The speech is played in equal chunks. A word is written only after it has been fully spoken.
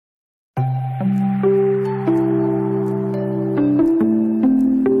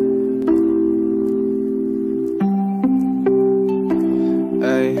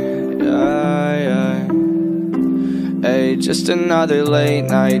another late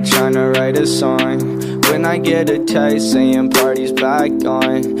night trying to write a song, when I get a text saying party's back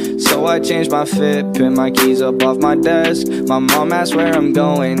on. So I change my fit, put my keys up off my desk. My mom asks where I'm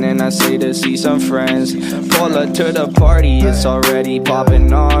going and I say to see some friends. Pull up to the party, it's already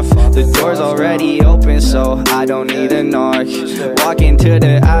popping off. The door's already open so I don't need a knock. Walk into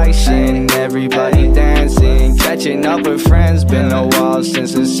the action, everybody dancing, catching up with friends, been a while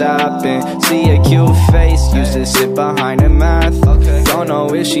since it's happened. See a cute face, used to sit behind a math. Don't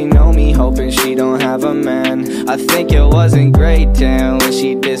know if she know me, hoping she don't have a man. I think it wasn't great, damn, when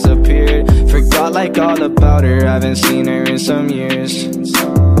she disappeared. Forgot like all about her, haven't seen her in some years.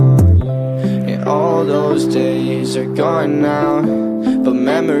 And all those days are gone now, but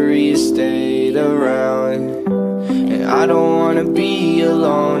memories stayed around. And I don't wanna be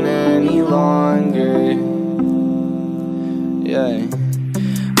alone any longer.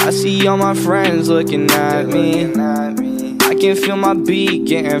 Yeah, I see all my friends looking at me. I can feel my beat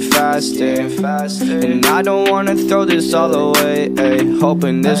getting faster, and I don't wanna throw this all away, ay,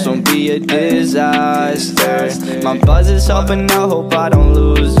 hoping this won't be a disaster. My buzz is helping out, hope I don't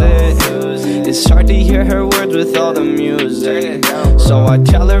lose it. It's hard to hear her words with all the music, so I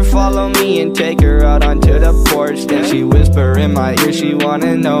tell her follow me and take her out onto the porch. Then she whisper in my ear she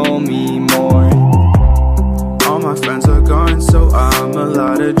wanna know me more. All my friends are gone, so I'm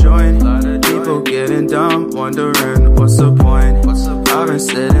allowed to join. People getting dumb, wondering what's the point. I've been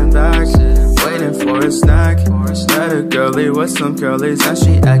sitting back, waiting for a snack. Met a girlie with some curlies and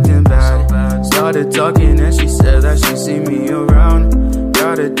she acting bad. Started talking and she said that she see me around.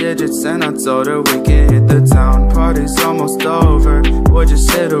 Got her digits and I told her we can hit the town. Party's almost over, we'll just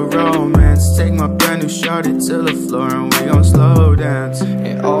hit a romance. Take my brand new shorty to the floor and we gon' slow dance.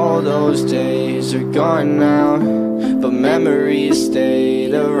 And all those days are gone now, but memories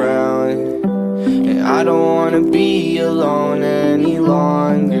stayed around. And I don't wanna be alone any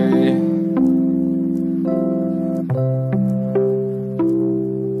longer.